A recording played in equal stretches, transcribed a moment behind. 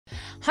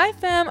Hi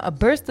fam, a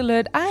burst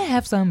alert, I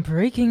have some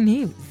breaking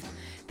news.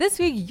 This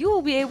week you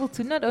will be able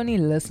to not only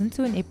listen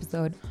to an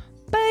episode,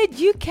 but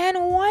you can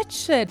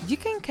watch it. You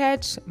can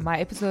catch my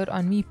episode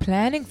on me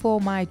planning for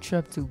my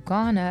trip to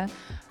Ghana.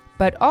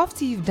 But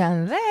after you've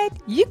done that,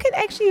 you can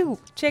actually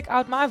check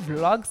out my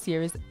vlog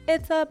series.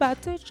 It's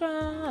about to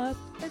drop.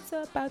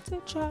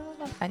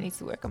 I need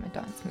to work on my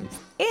dance moves.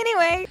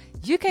 Anyway,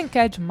 you can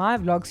catch my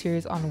vlog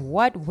series on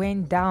what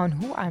went down,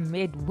 who I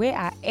met, where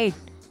I ate,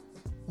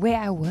 where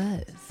I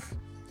was,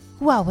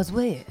 who I was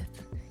with,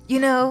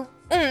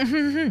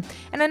 And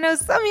I know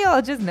some of y'all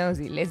are just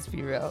nosy, let's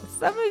be real.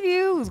 Some of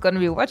you who's going to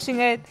be watching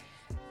it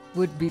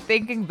would be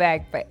thinking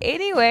back. But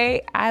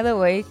anyway, either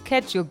way,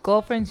 catch your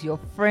girlfriends, your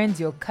friends,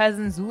 your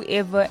cousins,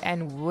 whoever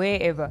and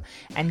wherever.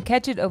 And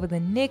catch it over the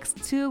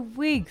next 2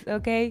 weeks,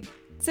 okay?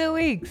 2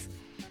 weeks.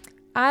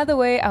 Either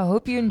way, I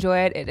hope you enjoy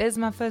it. It is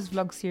my first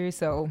vlog series,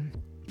 so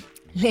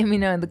let me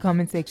know in the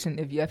comment section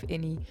if you have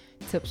any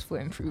tips for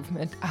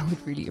improvement. I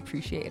would really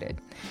appreciate it.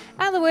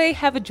 Either way,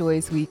 have a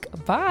joyous week.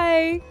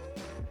 Bye!